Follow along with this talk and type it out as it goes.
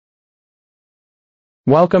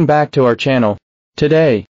Welcome back to our channel.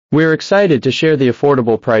 Today, we're excited to share the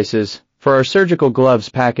affordable prices for our surgical gloves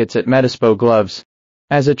packets at Medispo Gloves.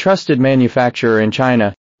 As a trusted manufacturer in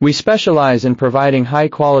China, we specialize in providing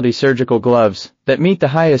high-quality surgical gloves that meet the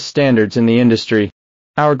highest standards in the industry.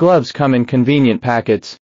 Our gloves come in convenient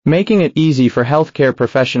packets, making it easy for healthcare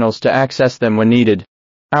professionals to access them when needed.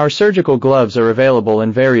 Our surgical gloves are available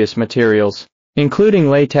in various materials, including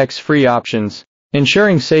latex-free options,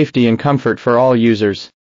 ensuring safety and comfort for all users.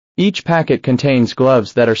 Each packet contains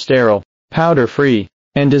gloves that are sterile, powder-free,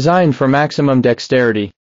 and designed for maximum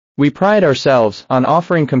dexterity. We pride ourselves on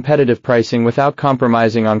offering competitive pricing without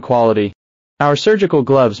compromising on quality. Our surgical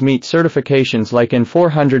gloves meet certifications like IN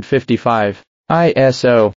 455,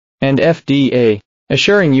 ISO, and FDA,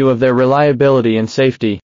 assuring you of their reliability and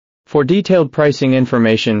safety. For detailed pricing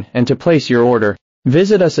information and to place your order,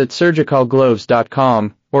 visit us at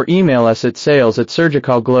surgicalgloves.com or email us at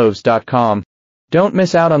sales@surgicalgloves.com. Don't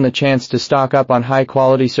miss out on the chance to stock up on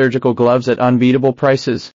high-quality surgical gloves at unbeatable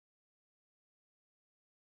prices.